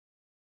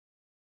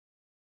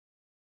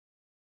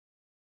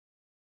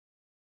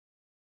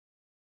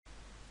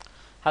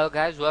Hello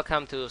guys,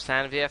 welcome to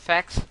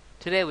sanvfx.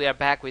 Today we are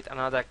back with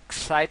another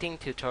exciting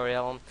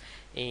tutorial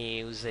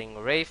using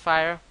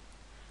rayfire.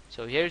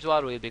 So here's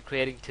what we'll be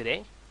creating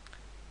today.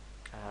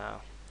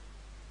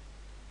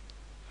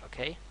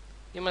 Okay,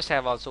 you must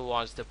have also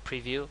watched the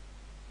preview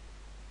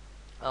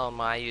on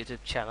my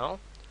YouTube channel.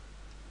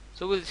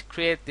 So we'll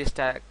create this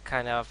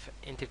kind of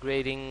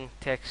integrating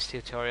text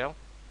tutorial.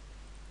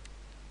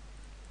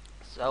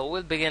 So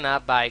we'll begin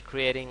up by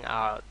creating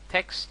our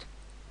text.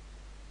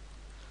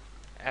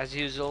 As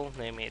usual,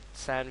 name it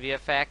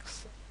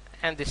sanvfx,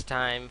 and this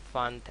time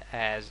font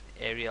as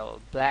Arial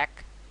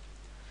black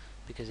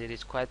because it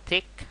is quite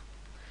thick.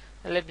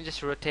 And let me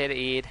just rotate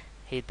it,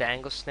 hit the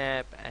angle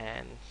snap,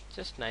 and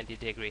just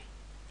 90°.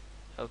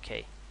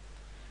 Okay.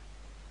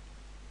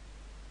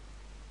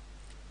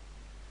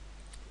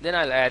 Then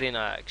I'll add in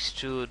a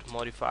extrude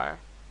modifier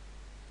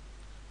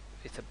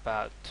with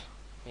about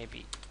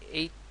maybe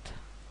 8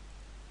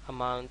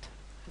 amount.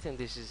 I think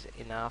this is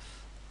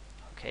enough.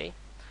 Okay.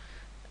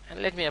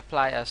 And let me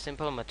apply a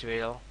simple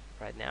material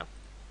right now.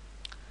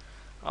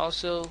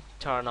 Also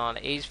turn on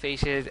edge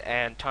faces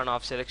and turn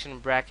off selection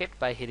bracket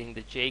by hitting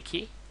the J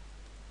key.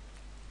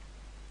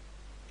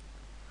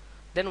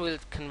 Then we'll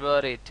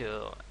convert it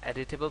to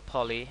editable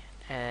poly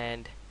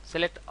and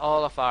select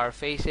all of our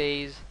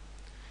faces.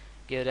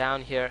 Go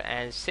down here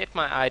and set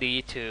my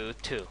ID to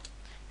 2. You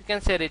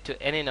can set it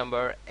to any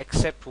number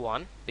except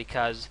 1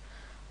 because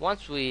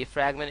once we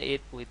fragment it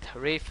with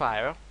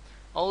rayfire,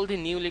 all the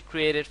newly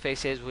created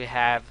faces we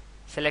have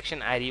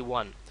selection ID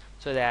 1,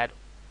 so that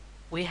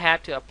we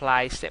have to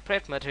apply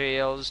separate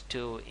materials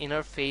to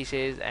inner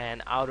faces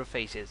and outer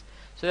faces,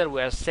 so that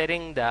we are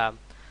setting the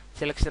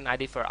selection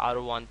ID for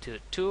outer one to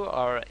 2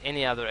 or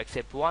any other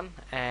except 1,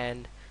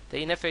 and the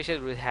inner faces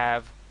will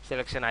have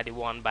selection ID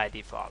 1 by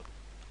default.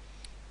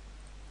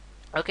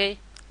 Okay,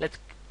 let's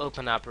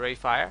open up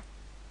rayfire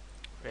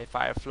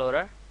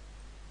floater.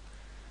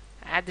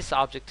 Add this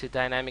object to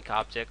dynamic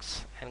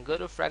objects and go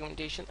to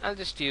fragmentation. I'll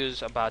just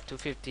use about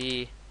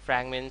 250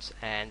 fragments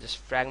and just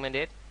fragment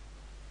it.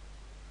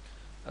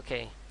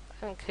 Okay,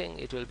 I think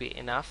it will be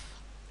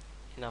enough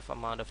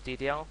amount of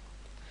detail.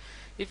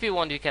 If you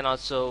want, you can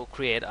also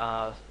create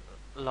a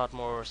lot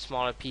more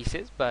smaller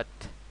pieces, but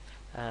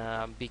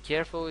be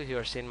careful,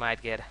 your scene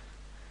might get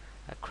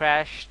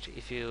crashed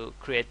if you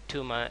create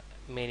too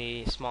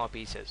many small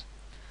pieces.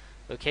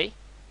 Okay,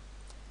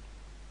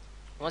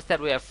 once that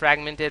we have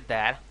fragmented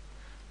that,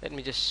 let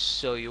me just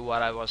show you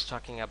what I was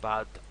talking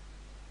about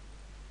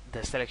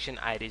the selection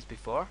IDs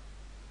before.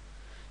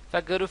 If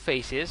I go to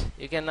faces,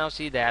 you can now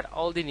see that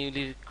all the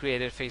newly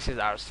created faces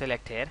are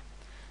selected,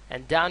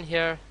 and down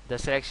here the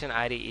selection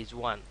ID is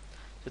 1.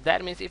 So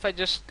that means if I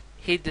just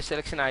hit the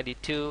selection ID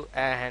 2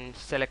 and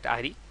select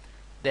ID,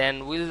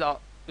 then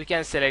we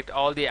can select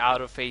all the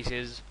outer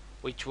faces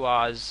which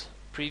was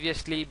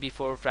previously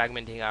before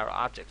fragmenting our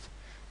objects.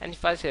 And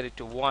if I set it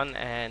to 1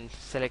 and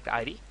select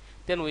ID,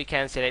 then we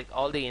can select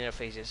all the inner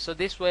faces. So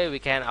this way we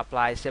can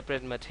apply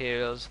separate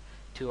materials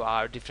to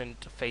our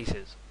different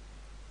faces.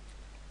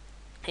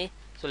 Okay,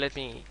 so let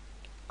me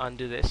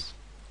undo this.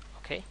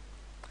 Okay,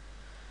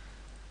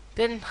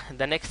 then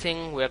the next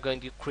thing, we are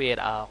going to create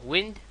a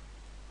wind.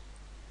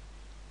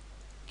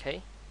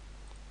 Okay,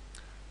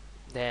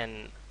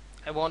 then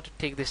I want to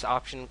take this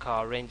option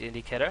called range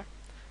indicator,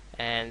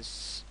 and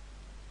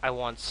I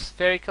want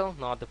spherical,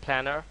 not the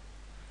planar,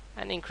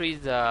 and increase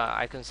the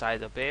icon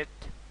size a bit.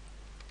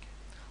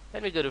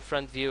 Let me go to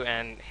front view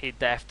and hit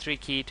the F3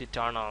 key to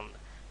turn on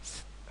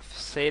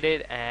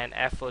shaded and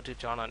F4 to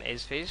turn on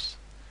edge face.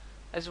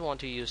 I just want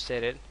to use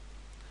shaded.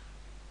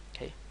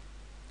 Okay.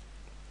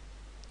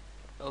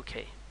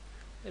 Okay.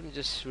 Let me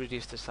just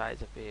reduce the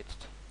size a bit.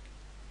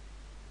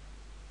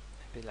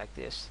 Maybe like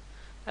this.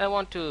 I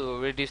want to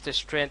reduce the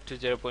strength to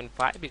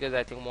 0.5 because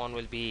I think 1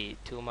 will be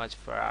too much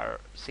for our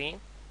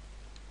scene.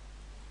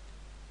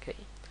 Okay.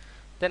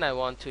 Then I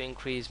want to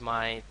increase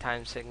my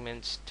time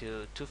segments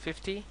to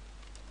 250.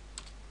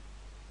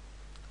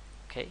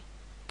 Okay,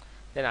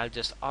 then I'll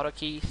just auto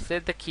key,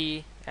 set the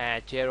key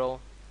at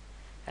 0,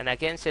 and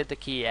again set the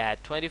key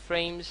at 20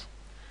 frames,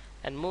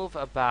 and move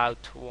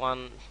about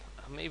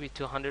maybe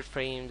 200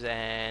 frames,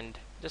 and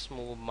just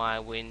move my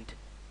wind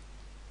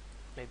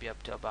maybe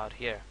up to about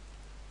here.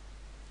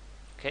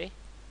 Okay,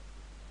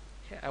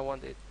 yeah, I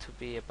want it to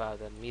be about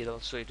the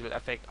middle, so it will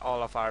affect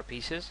all of our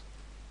pieces.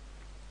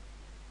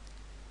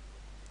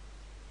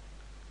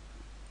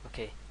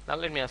 Okay, now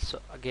let me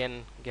also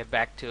again get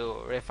back to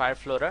rayfire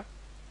floater.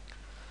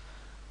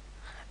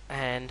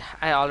 And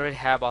I already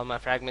have all my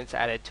fragments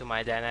added to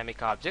my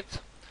dynamic objects,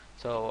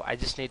 so I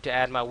just need to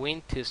add my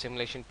wind to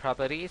simulation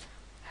properties,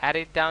 add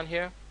it down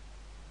here,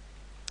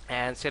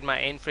 and set my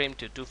end frame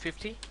to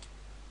 250.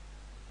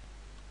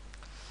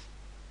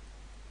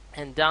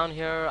 And down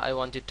here I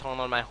want to turn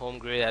on my home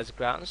grid as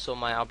ground, so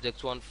my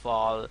objects won't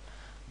fall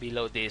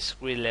below this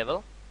grid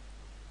level.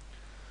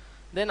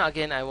 Then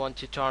again I want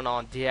to turn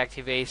on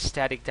deactivate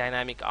static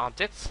dynamic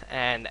objects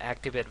and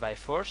activate by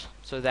force,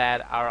 so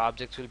that our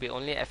objects will be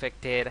only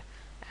affected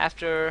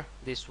after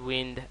this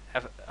wind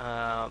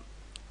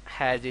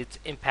has its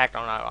impact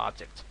on our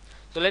object.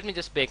 So let me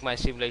just bake my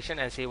simulation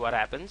and see what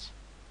happens.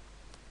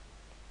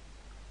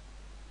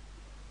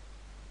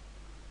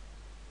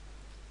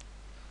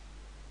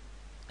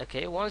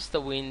 Okay, once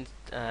the wind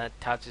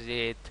touches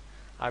it,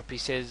 our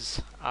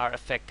pieces are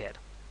affected.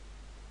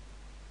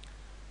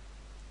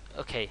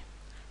 Okay,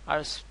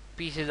 our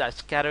pieces are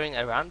scattering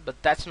around,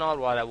 but that's not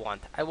what I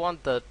want. I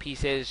want the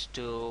pieces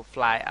to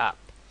fly up.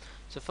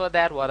 So for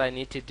that, what I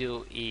need to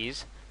do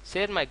is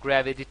set my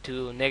gravity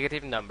to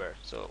negative number.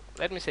 So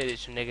let me set it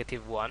to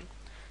 -1,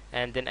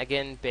 and then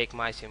again bake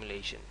my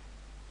simulation.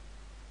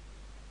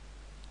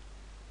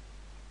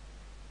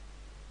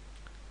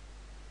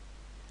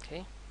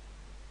 Okay.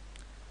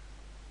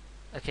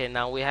 Okay,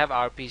 now we have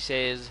our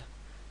pieces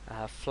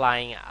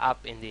flying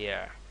up in the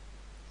air.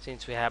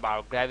 Since we have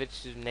our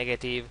gravity to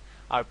negative,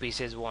 our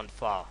pieces won't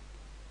fall.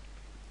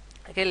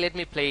 Okay, let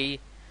me play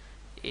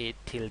it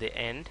till the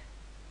end.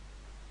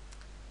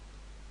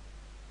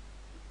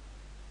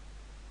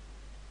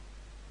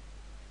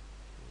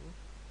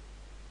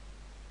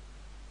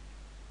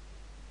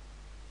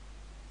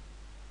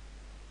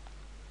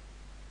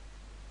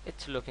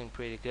 It's looking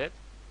pretty good.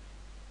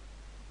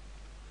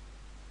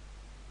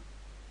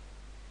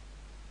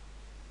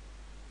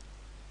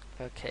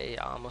 Okay,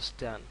 almost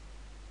done.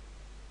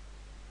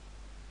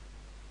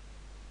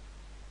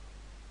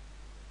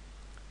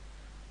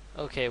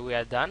 Okay, we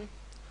are done.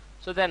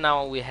 So then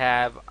now we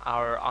have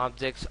our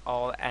objects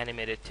all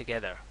animated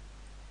together.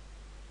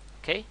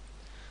 Okay,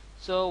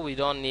 so we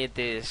don't need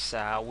this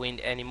wind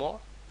anymore.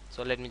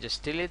 So let me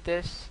just delete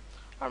this,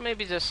 or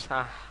maybe just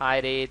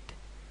hide it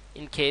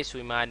in case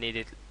we might need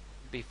it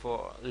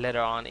before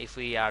later on if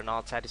we are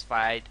not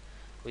satisfied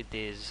with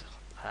these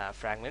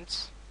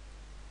fragments.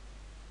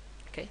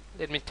 Okay,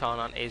 let me turn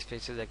on edge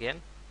faces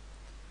again.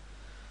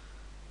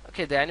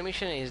 Okay, the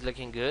animation is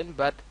looking good,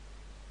 but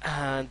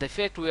the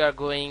effect we are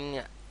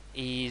going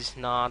is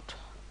not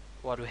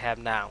what we have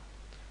now.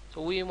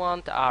 So we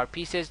want our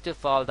pieces to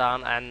fall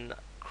down and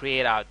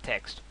create our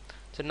text.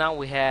 So now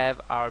we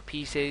have our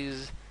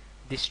pieces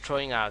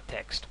destroying our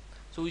text.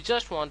 So we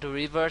just want to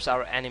reverse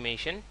our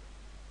animation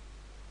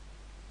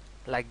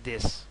like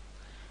this.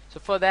 So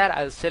for that,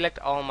 I'll select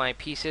all my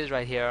pieces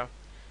right here,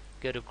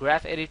 go to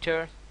graph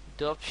editor,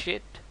 dope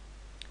sheet.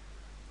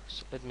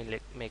 So let me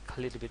make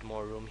a little bit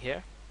more room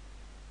here.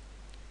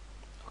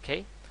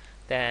 Okay,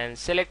 then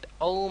select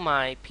all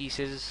my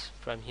pieces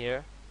from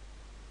here.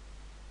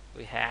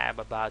 We have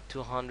about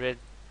 200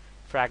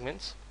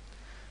 fragments,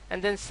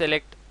 and then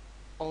select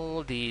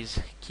all these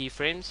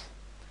keyframes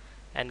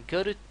and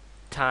go to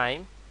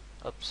time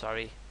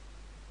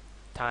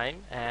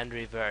and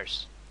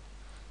reverse.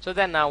 So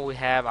then now we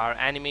have our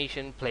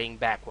animation playing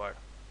backward.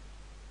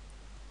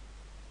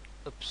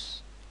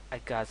 Oops, I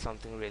got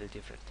something really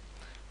different.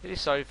 Really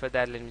sorry for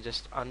that. Let me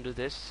just undo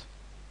this.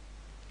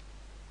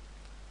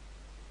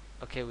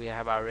 Okay, we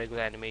have our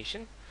regular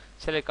animation.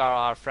 Select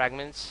our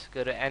fragments,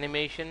 go to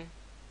animation,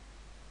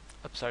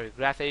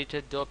 graph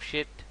editor, dope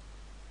sheet,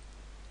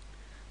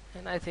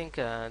 and I think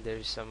there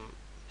is some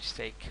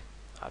mistake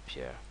up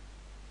here.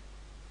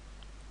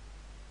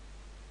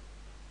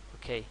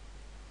 Okay,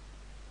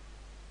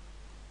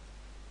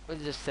 we'll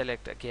just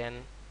select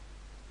again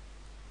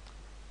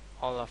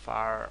all of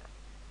our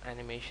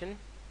animation.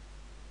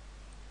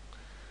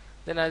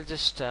 Then I'll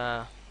just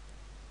wait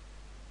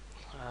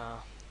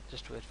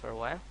for a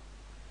while.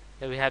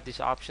 Here we have this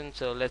option,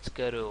 so let's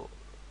go to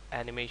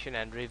animation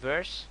and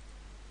reverse.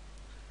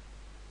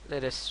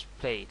 Let us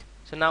play it.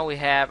 So now we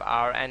have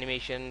our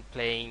animation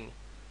playing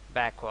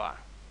backward.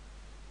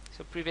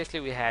 So previously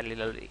we had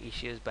little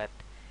issues, but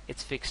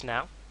it's fixed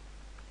now.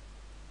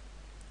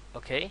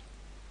 Okay,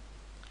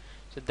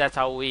 so that's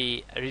how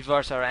we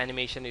reverse our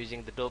animation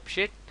using the dope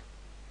sheet.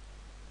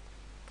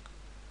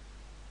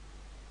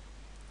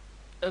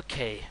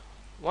 Okay,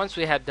 once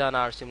we have done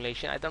our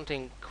simulation, I don't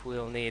think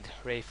we'll need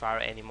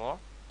rayfire anymore.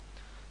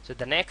 So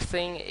the next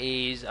thing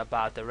is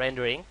about the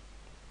rendering.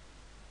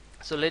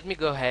 So let me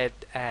go ahead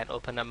and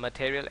open a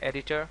material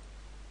editor.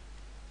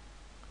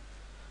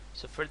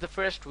 So for the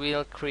first,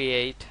 we'll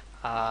create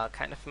a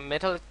kind of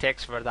metallic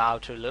text for the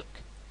outer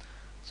look.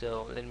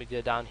 So let me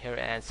go down here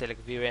and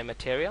select Vray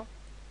material.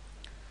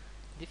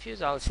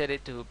 Diffuse, I'll set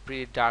it to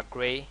pretty dark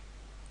gray.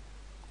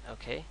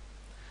 Okay,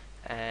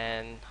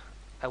 and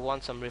I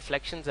want some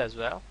reflections as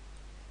well.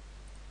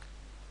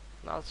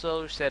 And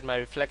also set my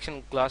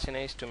reflection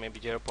glossiness to maybe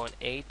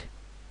 0.8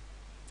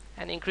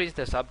 and increase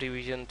the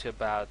subdivision to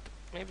about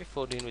maybe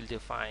 14 will do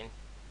fine.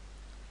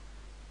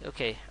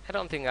 Okay, I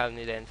don't think I'll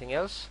need anything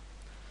else.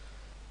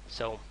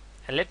 So,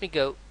 and let me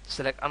go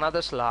select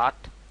another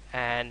slot,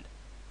 and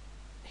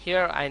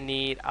here I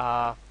need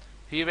a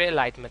Vray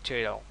light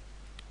material,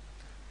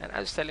 and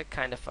I'll select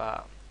kind of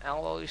a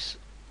alloys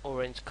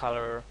orange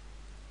color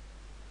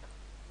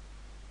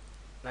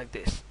like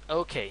this.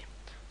 Okay,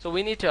 so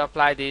we need to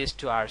apply this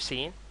to our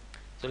scene.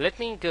 So let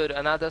me go to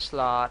another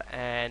slot,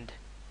 and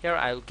here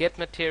I'll get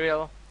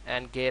material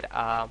and get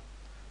a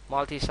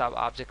multi-sub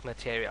object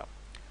material.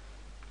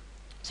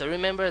 So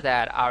remember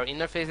that our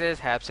interfaces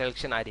have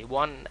selection ID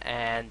 1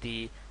 and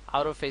the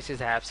outer faces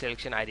have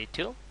selection ID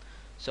 2.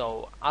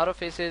 So outer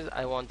faces,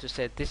 I want to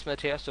set this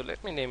material, so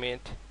let me name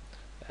it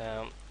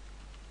um,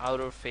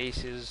 outer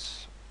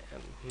faces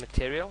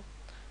material,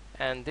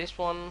 and this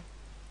one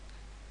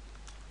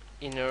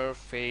inner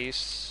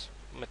face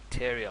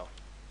material.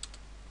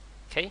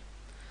 Okay,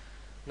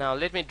 now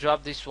let me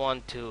drop this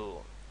one to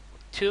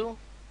 2.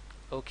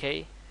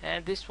 Okay,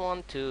 and this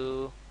one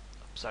to,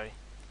 sorry,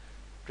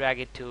 drag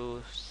it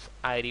to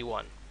ID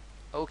 1.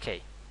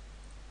 Okay,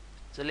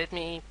 so let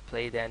me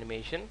play the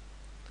animation.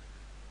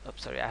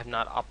 Oops, sorry, I have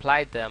not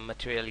applied the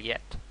material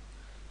yet.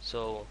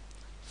 So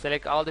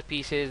select all the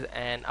pieces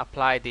and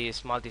apply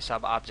this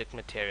multi-sub object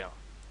material.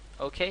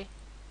 Okay,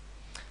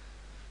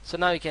 so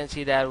now you can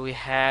see that we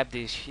have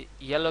this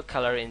yellow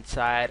color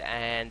inside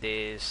and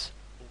this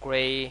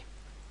gray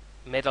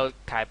metal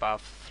type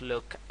of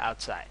look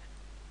outside.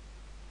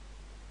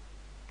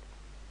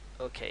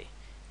 Okay,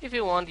 if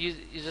you want, you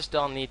just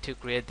don't need to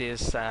create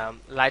this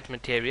light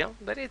material,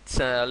 but it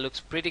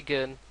looks pretty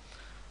good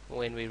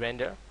when we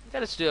render.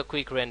 Let's do a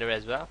quick render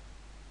as well.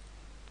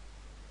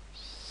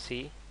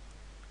 See,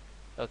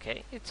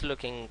 okay, it's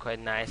looking quite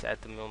nice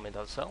at the moment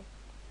also,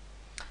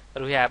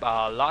 but we have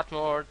a lot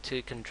more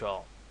to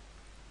control.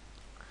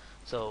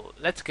 So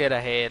let's get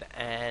ahead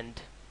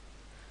and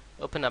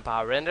open up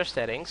our render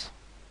settings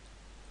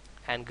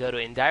and go to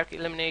indirect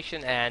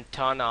illumination and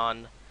turn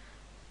on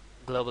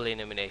global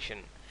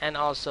illumination, and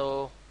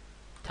also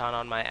turn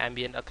on my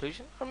ambient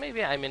occlusion, or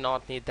maybe I may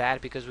not need that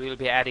because we will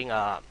be adding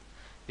a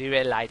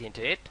V-Ray light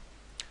into it.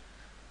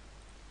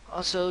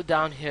 Also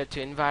down here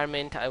to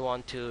environment, I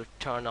want to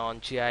turn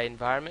on GI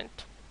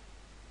environment.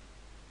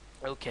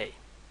 Okay,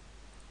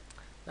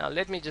 now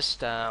let me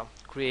just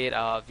create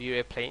a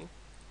V-Ray plane,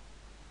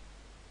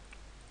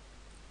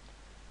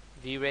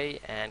 V-Ray,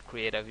 and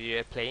create a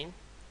V-Ray plane.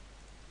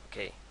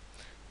 Okay,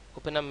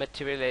 open up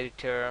material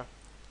editor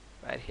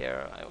right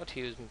here. I want to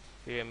use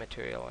V-Ray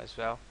material as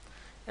well,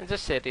 and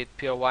just set it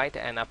pure white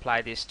and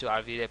apply this to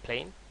our V-Ray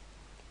plane.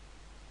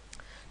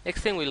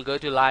 Next thing, we'll go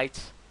to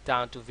lights,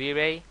 down to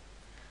V-Ray,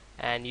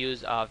 and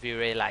use our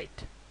V-Ray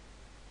light,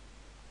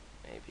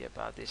 maybe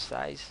about this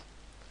size.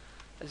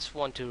 I just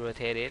want to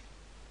rotate it,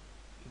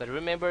 but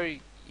remember,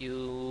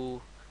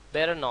 you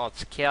better not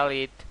scale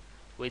it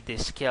with the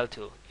scale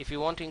tool. If you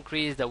want to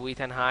increase the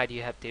width and height,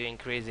 you have to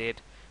increase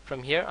it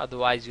from here,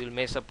 otherwise you'll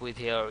mess up with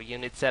your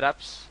unit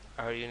setups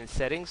or unit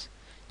settings.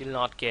 You'll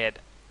not get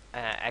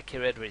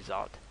accurate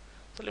result.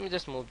 So let me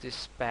just move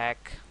this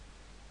back.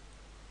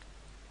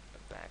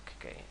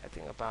 Okay, I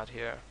think about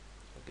here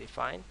will be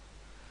fine.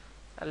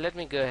 And let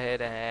me go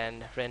ahead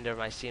and render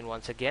my scene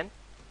once again.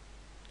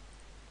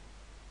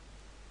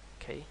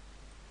 Okay,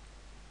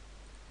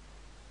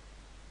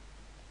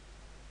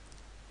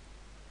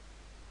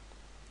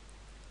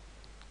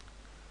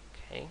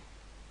 okay,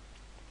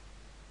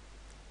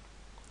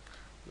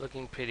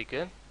 looking pretty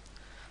good.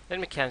 Let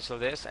me cancel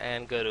this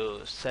and go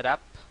to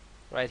setup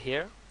right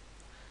here.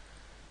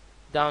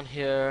 Down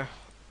here,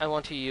 I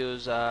want to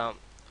use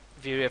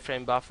V-Ray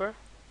frame buffer.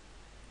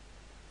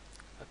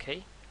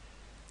 Okay,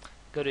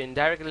 go to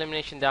indirect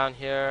illumination down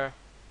here.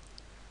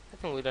 I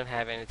think we don't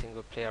have anything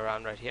to play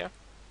around right here,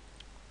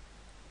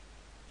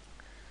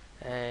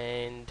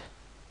 and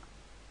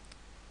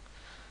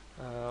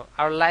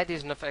our light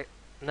is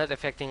not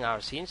affecting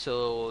our scene,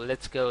 so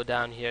let's go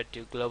down here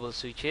to global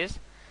switches,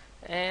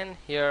 and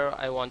here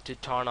I want to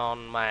turn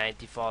on my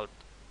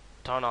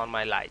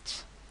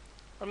lights,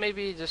 or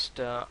maybe just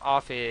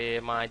off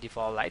my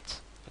default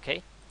lights.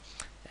 Okay,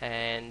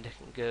 and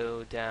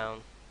go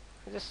down,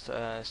 just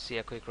see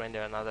a quick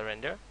render, another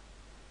render.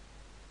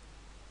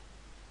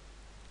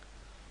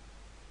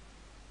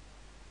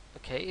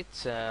 Okay,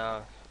 it's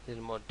a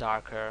little more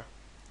darker.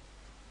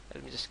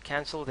 Let me just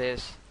cancel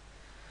this,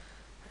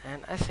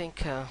 and I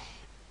think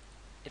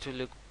it will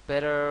look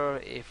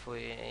better if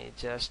we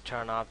just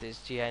turn off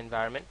this GI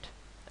environment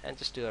and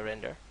just do a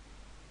render.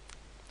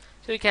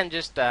 So you can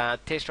just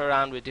test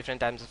around with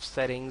different types of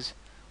settings,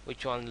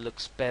 which one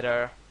looks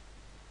better,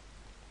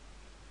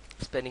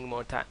 spending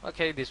more time.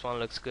 Okay, this one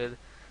looks good.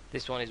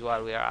 This one is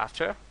what we are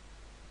after.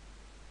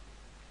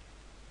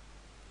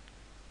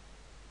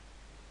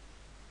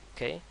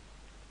 Okay,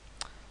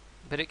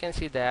 but you can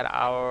see that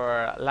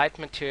our light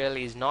material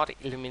is not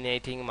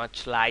illuminating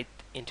much light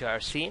into our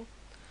scene.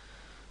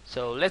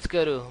 So let's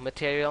go to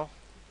material,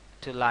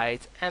 to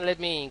light, and let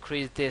me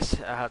increase this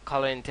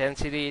color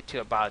intensity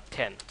to about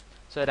 10,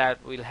 so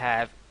that we'll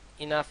have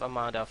enough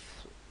amount of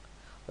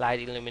light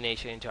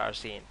illumination into our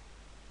scene.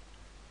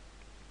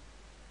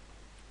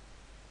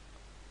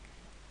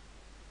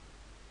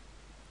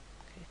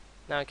 Okay.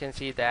 Now you can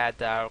see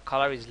that our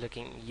color is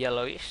looking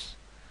yellowish,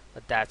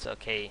 but that's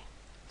okay,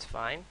 it's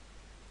fine.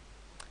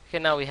 Okay,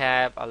 now we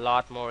have a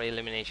lot more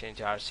illumination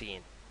into our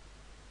scene.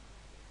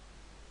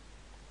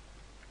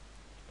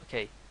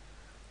 Okay,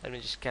 let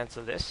me just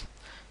cancel this.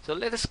 So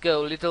let us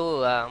go a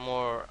little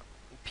more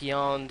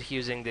beyond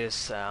using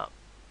this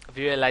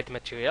V-Ray light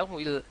material.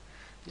 We'll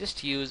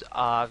just use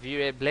a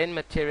V-Ray blend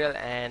material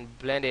and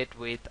blend it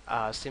with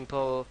a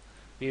simple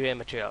V-Ray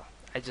material.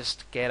 I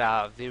just get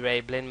a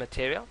Vray blend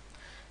material,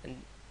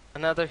 and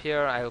another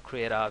here I will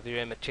create a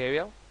Vray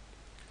material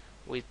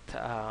with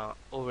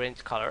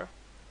orange color.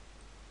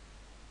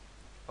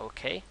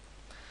 Okay,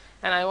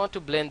 and I want to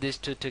blend these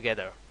two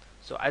together,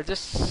 so I'll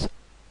just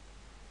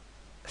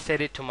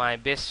set it to my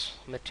base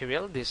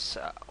material, this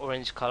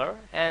orange color,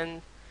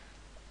 and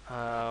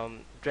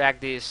drag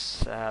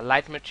this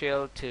light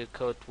material to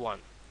coat 1.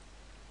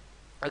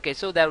 Okay,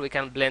 so that we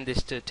can blend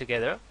these two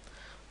together.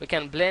 We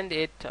can blend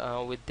it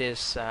with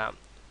this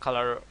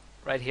color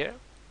right here.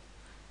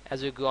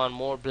 As we go on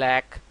more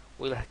black,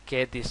 we'll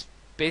get this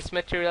base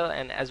material,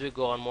 and as we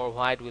go on more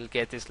white, we'll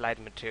get this light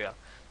material.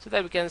 So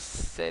that we can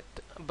set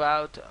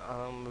about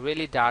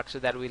really dark, so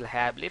that we'll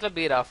have little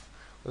bit of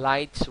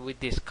lights with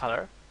this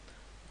color.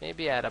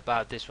 Maybe at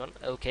about this one.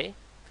 Okay,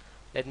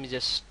 let me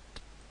just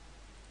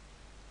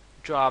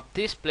drop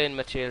this plain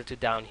material to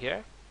down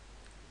here.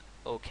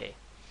 Okay,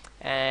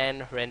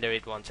 and render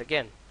it once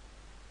again.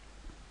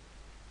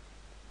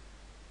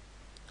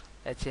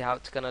 Let's see how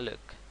it's gonna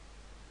look.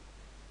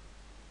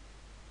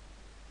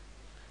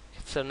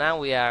 So now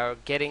we are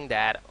getting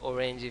that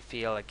orangey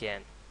feel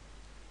again.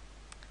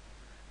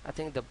 I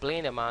think the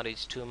blend amount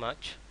is too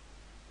much.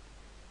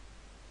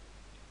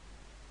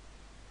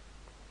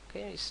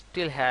 Okay, it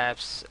still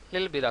has a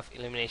little bit of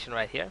illumination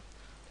right here.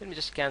 Let me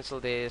just cancel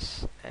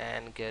this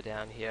and go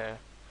down here.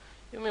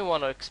 You may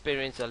want to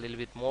experience a little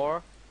bit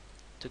more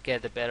to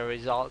get the better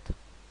result,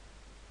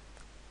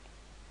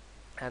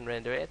 and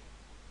render it.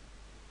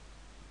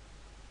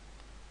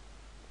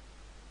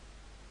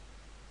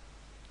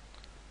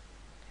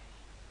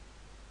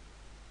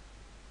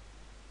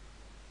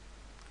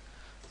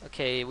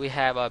 Okay, we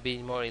have a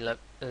bit more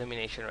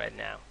illumination right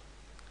now.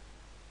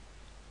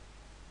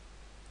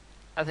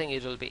 I think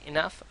it will be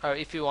enough, or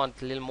if you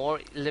want a little more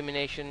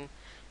illumination,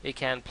 you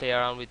can play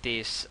around with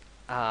this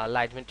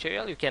light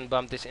material. You can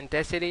bump this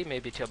intensity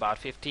maybe to about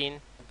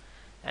 15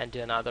 and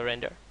do another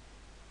render.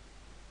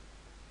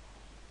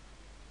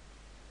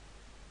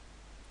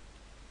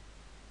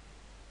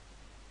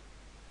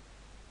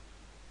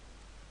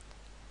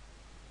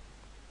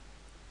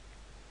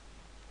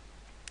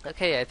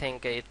 Okay, I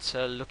think it's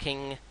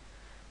looking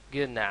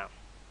good now.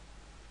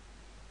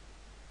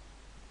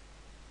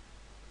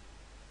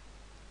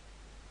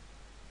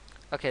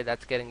 Okay,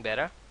 that's getting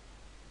better.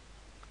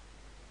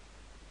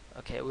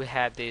 Okay, we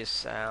have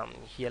this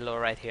yellow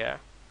right here.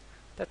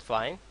 That's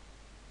fine.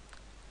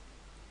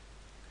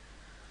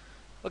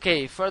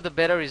 Okay, for the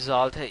better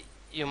result,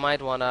 you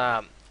might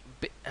wanna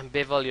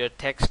bevel your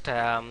text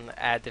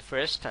at the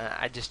first.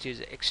 I just use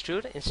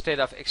extrude. Instead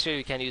of extrude,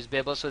 you can use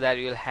bevel, so that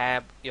you'll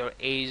have your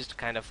edged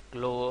kind of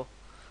glow,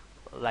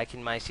 like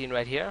in my scene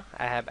right here.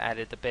 I have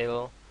added the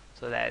bevel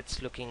so that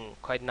it's looking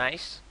quite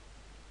nice.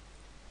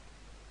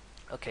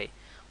 Okay,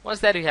 once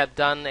that you have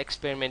done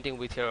experimenting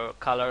with your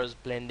colors,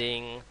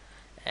 blending,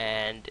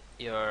 and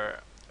your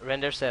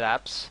render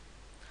setups,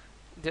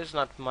 there's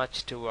not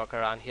much to work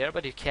around here,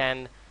 but you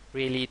can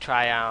really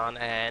try on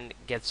and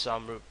get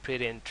some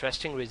pretty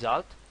interesting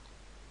result.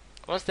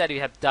 Once that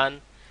you have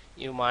done,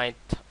 you might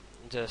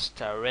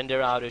just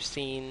render out your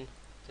scene,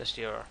 just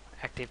your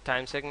active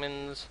time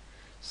segments,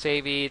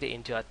 save it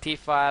into a TIFF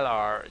file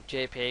or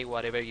JPEG,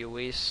 whatever you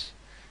wish,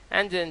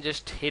 and then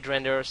just hit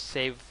render,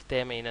 save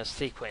them in a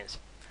sequence.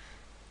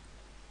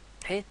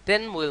 Okay,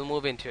 then we'll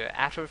move into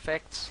After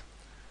Effects.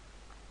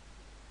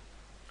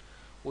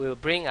 We'll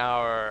bring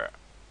our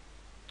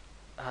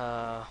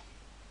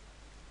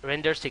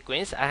render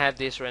sequence. I have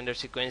this render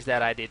sequence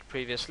that I did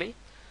previously,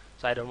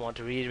 so I don't want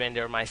to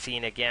re-render my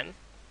scene again.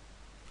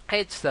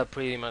 It's the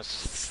pretty much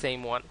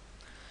same one.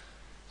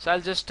 So I'll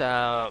just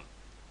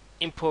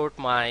import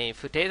my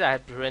footage. I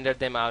have rendered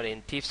them out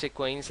in TIFF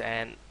sequence,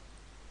 and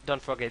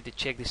don't forget to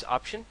check this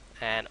option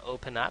and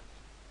open up.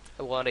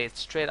 I want it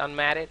straight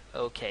unmatted.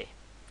 Okay.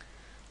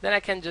 Then I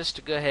can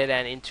just go ahead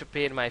and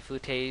interpret my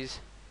footage.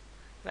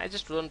 I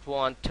just don't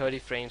want 30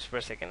 frames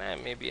per second.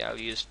 Maybe I'll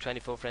use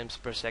 24 frames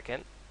per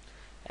second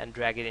and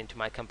drag it into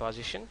my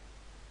composition.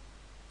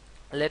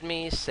 Let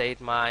me set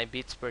my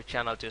bits per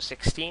channel to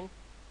 16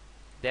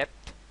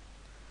 depth.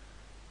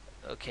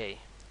 Okay,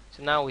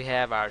 so now we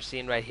have our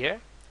scene right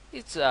here.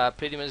 It's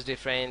pretty much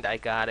different. I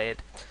got it.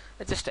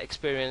 I just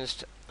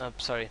experimented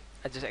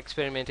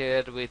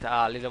with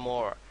a little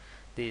more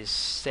these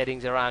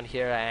settings around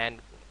here and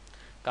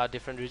got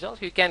different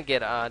results. You can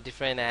get a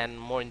different and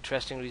more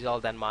interesting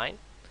result than mine,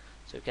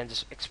 so you can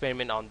just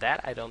experiment on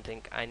that. I don't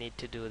think I need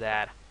to do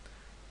that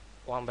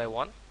one by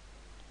one.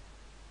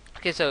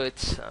 Okay, so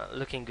it's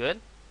looking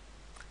good.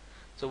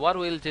 So what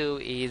we'll do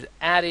is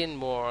add in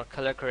more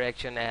color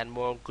correction and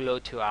more glow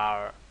to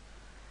our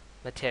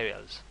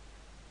materials.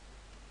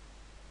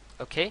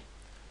 Okay,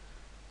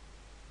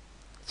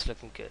 it's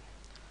looking good.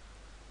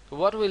 So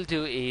what we'll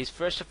do is,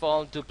 first of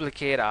all,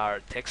 duplicate our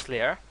text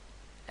layer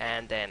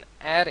and then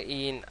add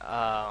in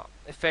an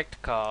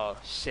effect called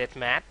Set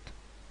Matte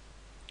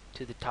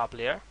to the top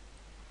layer.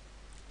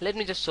 Let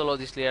me just solo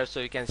this layer so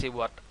you can see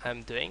what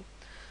I'm doing.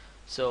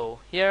 So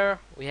here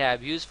we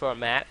have use for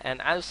matte,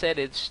 and I'll set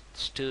it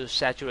to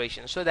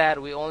saturation so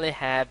that we only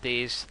have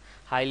these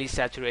highly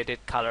saturated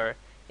color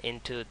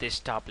into this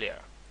top layer.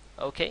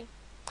 Okay,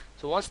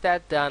 so once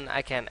that's done,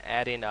 I can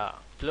add in a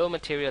glow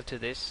material to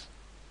this.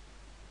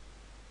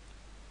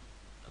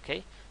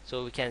 Okay,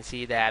 so we can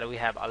see that we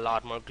have a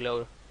lot more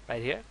glow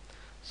right here.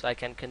 So I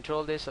can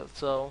control this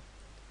also,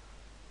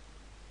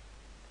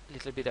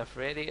 little bit of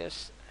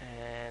radius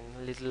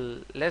and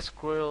little less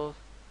glow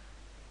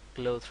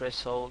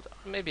threshold,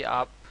 maybe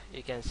up.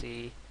 You can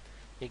see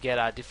you get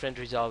a different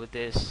result with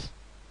this.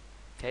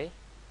 Okay,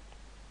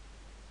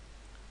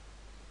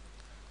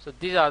 so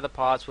these are the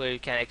parts where you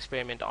can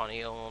experiment on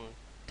your own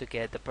to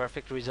get the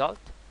perfect result.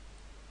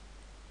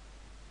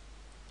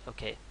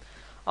 Okay,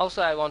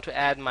 also I want to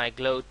add my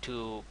glow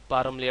to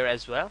bottom layer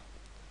as well.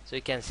 So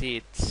you can see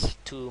it's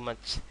too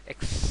much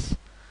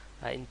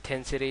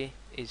intensity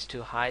is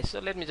too high, so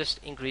let me just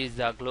increase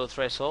the glow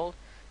threshold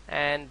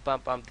and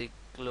bump up the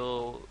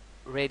glow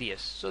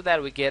radius so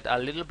that we get a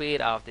little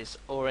bit of this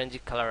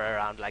orangey color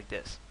around like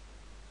this.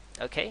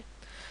 Okay,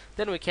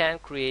 then we can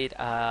create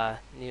a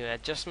new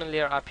adjustment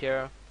layer up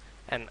here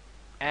and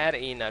add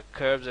in a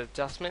curves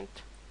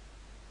adjustment.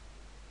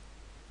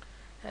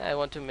 And I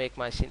want to make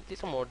my scene a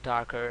little more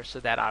darker so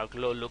that our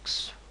glow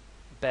looks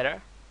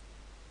better.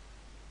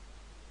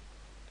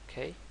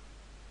 Okay,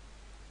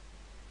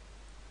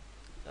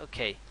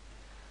 okay,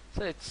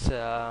 so it's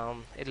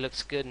it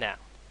looks good now.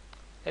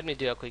 Let me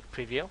do a quick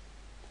preview.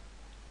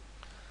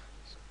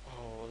 So,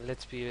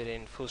 let's view it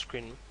in full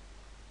screen.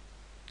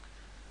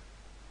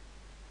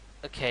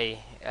 Okay,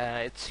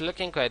 it's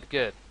looking quite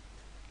good.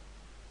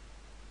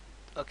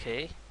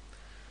 Okay,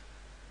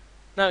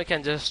 now we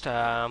can just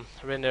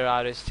render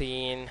out a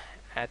scene,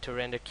 add to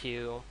render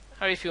queue,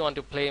 or if you want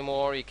to play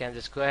more, you can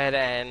just go ahead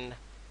and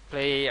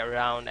play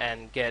around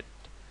and get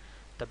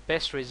the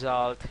best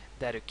result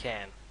that you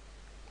can.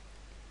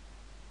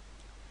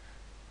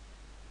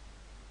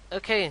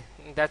 Okay,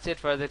 that's it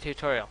for the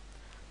tutorial.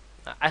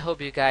 I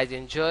hope you guys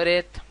enjoyed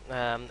it,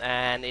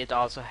 and it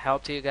also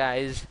helped you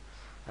guys.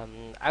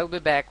 I will be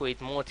back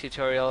with more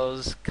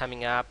tutorials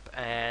coming up,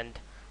 and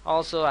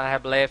also I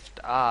have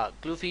left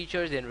glue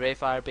features in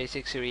rayfire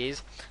basic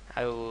series.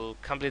 I will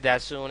complete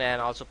that soon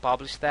and also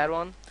publish that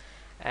one,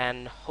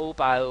 and hope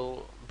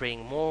I'll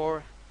bring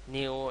more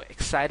new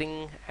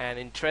exciting and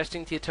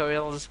interesting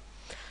tutorials.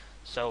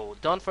 So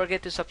don't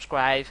forget to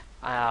subscribe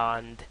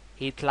and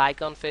hit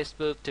like on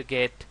Facebook to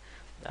get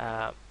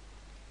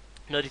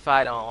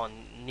notified on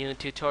new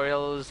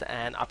tutorials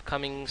and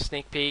upcoming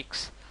sneak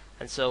peeks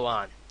and so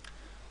on.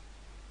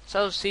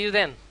 So see you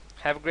then.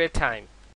 Have a great time.